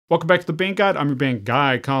Welcome back to the Band Guide. I'm your band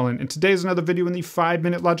guy, Colin, and today is another video in the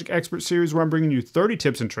 5-Minute Logic Expert series where I'm bringing you 30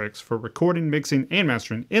 tips and tricks for recording, mixing, and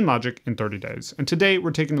mastering in Logic in 30 days. And today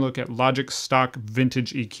we're taking a look at Logic stock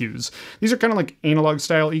vintage EQs. These are kind of like analog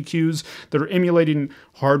style EQs that are emulating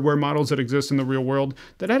hardware models that exist in the real world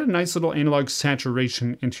that add a nice little analog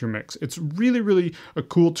saturation into your mix. It's really a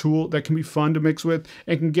cool tool that can be fun to mix with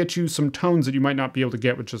and can get you some tones that you might not be able to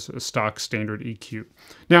get with just a stock standard EQ.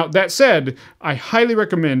 Now, that said, I highly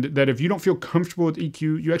recommend that if you don't feel comfortable with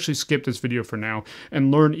EQ, you actually skip this video for now and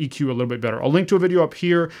learn EQ a little bit better. I'll link to a video up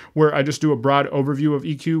here where I just do a broad overview of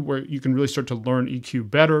EQ where you can really start to learn EQ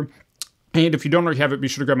better. And if you don't already have it, be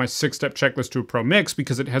sure to grab my 6-step checklist to a pro mix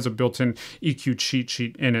because it has a built-in EQ cheat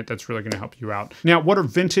sheet in it that's really going to help you out. Now, what are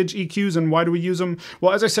vintage EQs and why do we use them?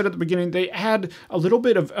 Well, as I said at the beginning, they add a little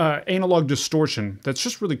bit of analog distortion that's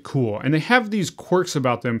just really cool. And they have these quirks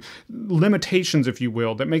about them, limitations, if you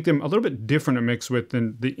will, that make them a little bit different to mix with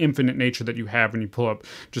than the infinite nature that you have when you pull up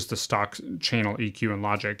just the stock channel EQ in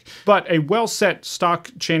Logic. But a well-set stock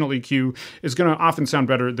channel EQ is going to often sound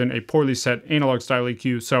better than a poorly set analog style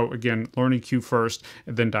EQ. So again, learn EQ first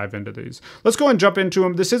and then dive into these. Let's go and jump into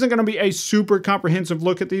them. This isn't going to be a super comprehensive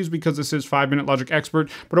look at these because this is 5-Minute Logic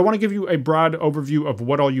Expert, but I want to give you a broad overview of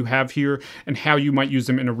what all you have here and how you might use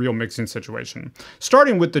them in a real mixing situation.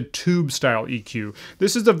 Starting with the tube style EQ.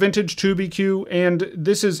 This is the vintage tube EQ, and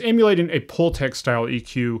this is emulating a Pultec style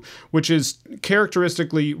EQ, which is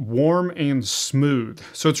characteristically warm and smooth.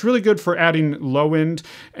 So it's really good for adding low end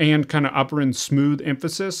and kind of upper end smooth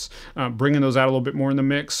emphasis, bringing those out a little bit more in the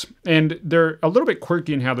mix. And they're a little bit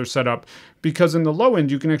quirky in how they're set up because in the low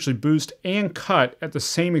end, you can actually boost and cut at the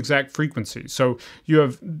same exact frequency. So you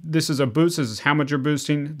have, this is a boost, this is how much you're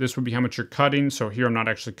boosting. This would be how much you're cutting. So here I'm not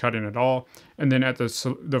actually cutting at all. And then at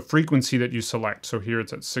the frequency that you select. So here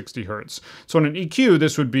it's at 60 Hertz. So in an EQ,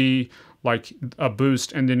 this would be like a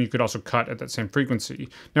boost, and then you could also cut at that same frequency.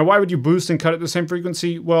 Now, why would you boost and cut at the same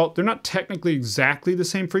frequency? Well, they're not technically exactly the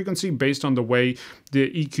same frequency based on the way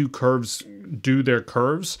the EQ curves do their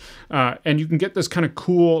curves. And you can get this kind of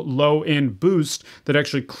cool low-end boost that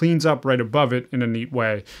actually cleans up right above it in a neat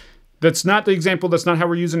way. That's not the example, that's not how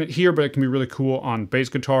we're using it here, but it can be really cool on bass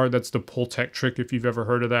guitar. That's the Pultec trick if you've ever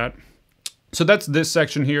heard of that. So that's this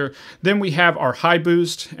section here. Then we have our high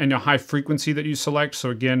boost and a high frequency that you select. So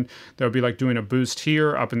again, that would be like doing a boost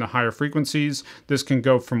here up in the higher frequencies. This can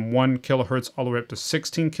go from 1 kilohertz all the way up to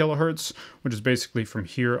 16 kilohertz, which is basically from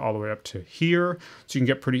here all the way up to here. So you can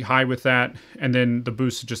get pretty high with that. And then the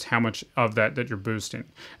boost is just how much of that you're boosting.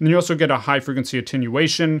 And then you also get a high frequency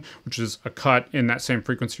attenuation, which is a cut in that same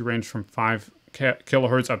frequency range from 5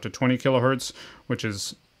 kilohertz up to 20 kilohertz, which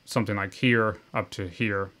is something like here up to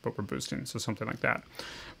here, but we're boosting, so something like that.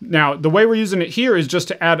 Now, the way we're using it here is just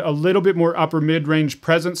to add a little bit more upper mid-range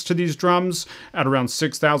presence to these drums at around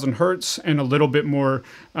 6,000 Hertz and a little bit more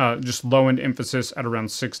just low-end emphasis at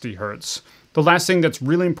around 60 Hertz. The last thing that's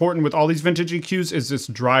really important with all these vintage EQs is this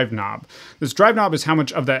drive knob. This drive knob is how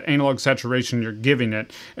much of that analog saturation you're giving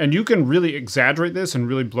it. And you can really exaggerate this and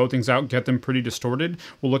really blow things out, get them pretty distorted.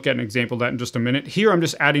 We'll look at an example of that in just a minute. Here, I'm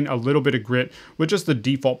just adding a little bit of grit with just the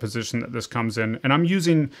default position that this comes in. And I'm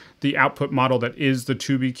using the output model that is the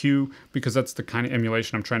tube EQ because that's the kind of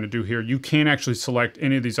emulation I'm trying to do here. You can actually select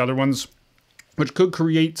any of these other ones, which could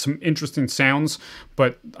create some interesting sounds,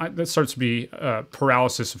 but that starts to be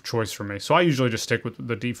paralysis of choice for me. So I usually just stick with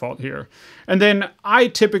the default here. And then I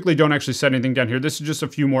typically don't actually set anything down here. This is just a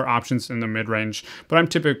few more options in the mid-range, but I'm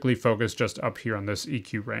typically focused just up here on this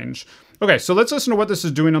EQ range. Okay, so let's listen to what this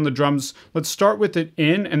is doing on the drums. Let's start with it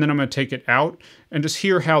in, and then I'm gonna take it out and just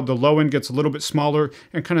hear how the low end gets a little bit smaller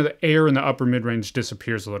and kind of the air in the upper mid-range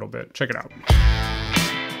disappears a little bit. Check it out.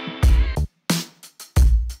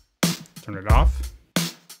 Turn it off,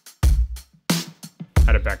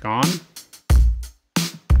 add it back on.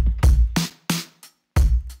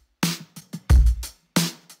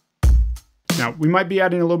 Now, we might be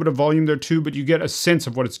adding a little bit of volume there too, but you get a sense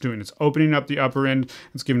of what it's doing. It's opening up the upper end,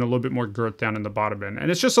 it's giving a little bit more girth down in the bottom end.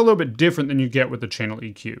 And it's just a little bit different than you get with the channel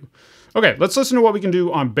EQ. Okay, let's listen to what we can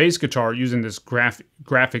do on bass guitar using this graphic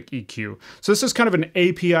EQ. So this is kind of an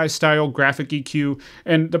API style graphic EQ,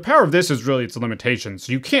 and the power of this is really its limitations.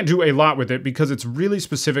 You can't do a lot with it because it's really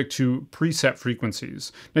specific to preset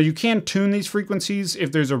frequencies. Now you can tune these frequencies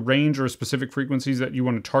if there's a range or specific frequencies that you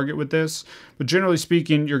want to target with this, but generally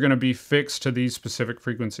speaking, you're going to be fixed to to these specific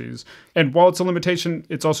frequencies. And while it's a limitation,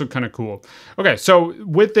 it's also kind of cool. Okay, so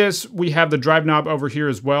with this, we have the drive knob over here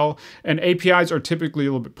as well. And APIs are typically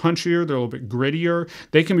a little bit punchier. They're a little bit grittier.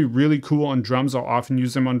 They can be really cool on drums. I'll often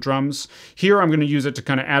use them on drums. Here, I'm going to use it to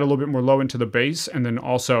kind of add a little bit more low into the bass and then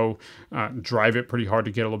also drive it pretty hard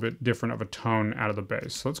to get a little bit different of a tone out of the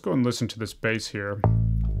bass. So let's go and listen to this bass here.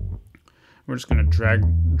 We're just going to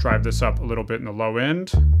drive this up a little bit in the low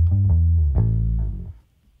end.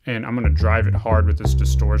 And I'm going to drive it hard with this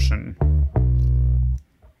distortion.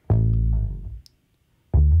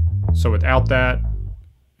 So without that,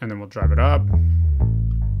 and then we'll drive it up.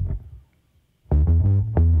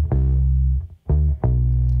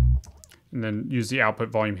 And then use the output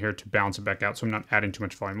volume here to balance it back out so I'm not adding too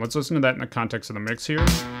much volume. Let's listen to that in the context of the mix here.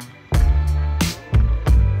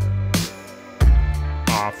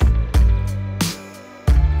 Off.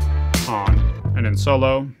 On. And in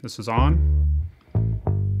solo, this is on.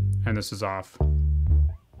 And this is off.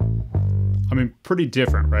 I mean, pretty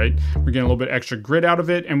different, right? We're getting a little bit extra grit out of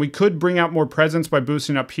it, and we could bring out more presence by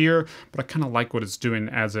boosting up here, but I kind of like what it's doing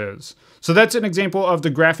as is. So that's an example of the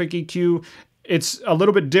graphic EQ. It's a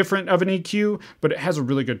little bit different of an EQ, but it has a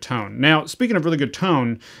really good tone. Now, speaking of really good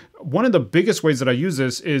tone, one of the biggest ways that I use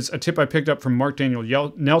this is a tip I picked up from Mark Daniel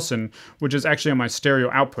Nelson, which is actually on my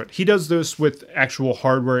stereo output. He does this with actual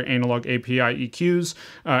hardware analog API EQs,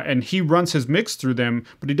 and he runs his mix through them,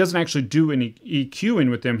 but he doesn't actually do any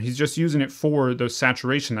EQing with them. He's just using it for the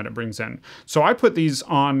saturation that it brings in. So I put these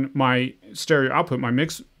on my stereo output, my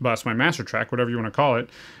mix bus, my master track, whatever you want to call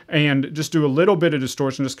it, and just do a little bit of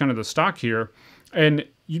distortion, just kind of the stock here. And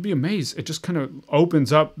you'd be amazed. It just kind of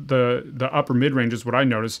opens up the upper mid-range is what I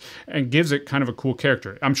noticed and gives it kind of a cool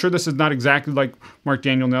character. I'm sure this is not exactly like Mark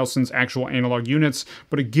Daniel Nelson's actual analog units,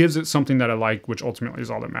 but it gives it something that I like, which ultimately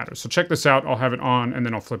is all that matters. So check this out. I'll have it on and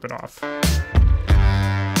then I'll flip it off.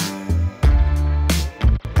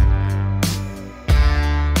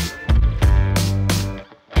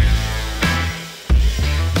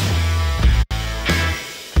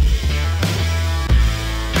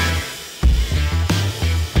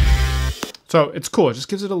 So it's cool. It just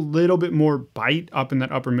gives it a little bit more bite up in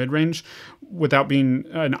that upper mid-range without being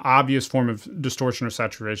an obvious form of distortion or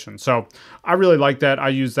saturation. So I really like that. I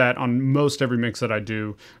use that on most every mix that I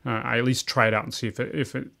do. I at least try it out and see if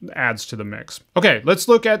it adds to the mix. Okay, let's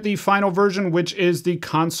look at the final version, which is the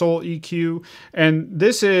console EQ. And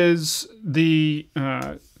this is the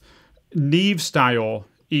Neve style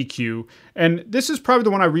EQ, and this is probably the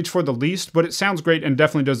one I reach for the least, but it sounds great and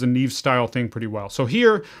definitely does the Neve style thing pretty well. So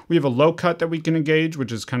here we have a low cut that we can engage,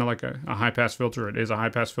 which is kind of like a high pass filter. It is a high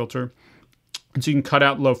pass filter. And so you can cut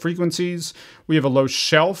out low frequencies. We have a low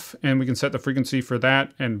shelf, and we can set the frequency for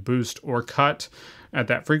that and boost or cut at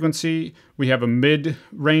that frequency. We have a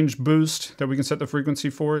mid-range boost that we can set the frequency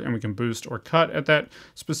for, and we can boost or cut at that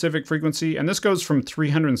specific frequency. And this goes from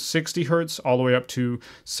 360 hertz all the way up to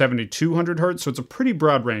 7200 hertz. So it's a pretty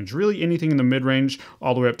broad range, really anything in the mid-range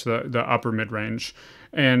all the way up to the upper mid-range.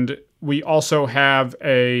 And we also have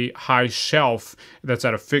a high shelf that's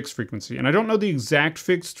at a fixed frequency. And I don't know the exact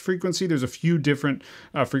fixed frequency. There's a few different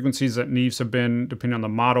frequencies that Neves have been, depending on the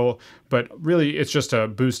model. But really, it's just to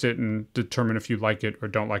boost it and determine if you like it or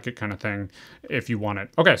don't like it kind of thing, if you want it.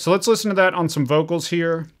 Okay, so let's listen to that on some vocals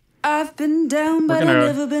here. I've been down, but I've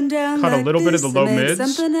never been down cut like a little bit of the low mids.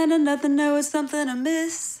 Something and nothing, no, it's something I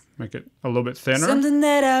miss. Make it a little bit thinner. Something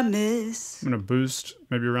that I miss. I'm gonna boost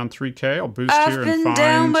maybe around 3K. I'll boost I've here and find. I've been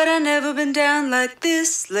down, but I've never been down like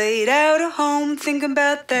this. Laid out at home, thinking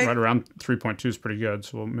about that. Right around 3.2 is pretty good,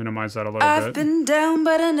 so we'll minimize that a little bit. I've been down,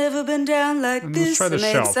 but I've never been down like and this. Let's try the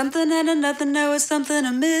shelf. Something and nothing, no, it's something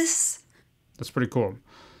I miss. That's pretty cool.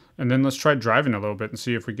 And then let's try driving a little bit and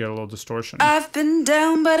see if we get a little distortion. I've been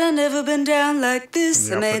down, but I've never been down like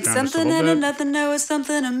this. I made something and nothing, no, it's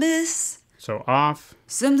something I miss. So off.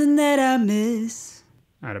 Something that I miss.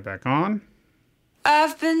 Add it back on.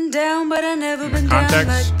 I've been down, but I've never been down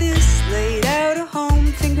like this. Laid out at home,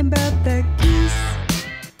 thinking about that kiss.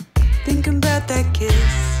 Thinking about that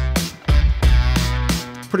kiss.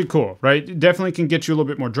 Pretty cool, right? It definitely can get you a little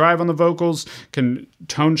bit more drive on the vocals, can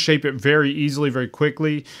tone shape it very easily, very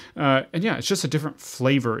quickly. And yeah, it's just a different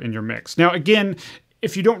flavor in your mix. Now, again,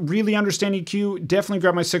 if you don't really understand EQ, definitely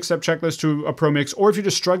grab my 6-step checklist to a pro mix, or if you're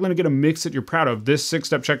just struggling to get a mix that you're proud of, this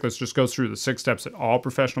 6-step checklist just goes through the 6 steps that all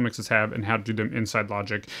professional mixes have and how to do them inside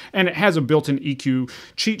Logic. And it has a built-in EQ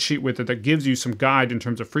cheat sheet with it that gives you some guide in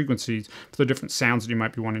terms of frequencies for the different sounds that you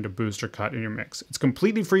might be wanting to boost or cut in your mix. It's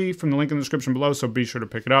completely free from the link in the description below, so be sure to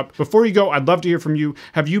pick it up. Before you go, I'd love to hear from you.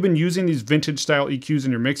 Have you been using these vintage style EQs in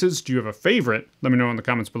your mixes? Do you have a favorite? Let me know in the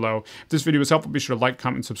comments below. If this video was helpful, be sure to like,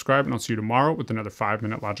 comment, and subscribe, and I'll see you tomorrow with another 5 5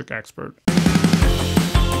 Minute Logic Expert.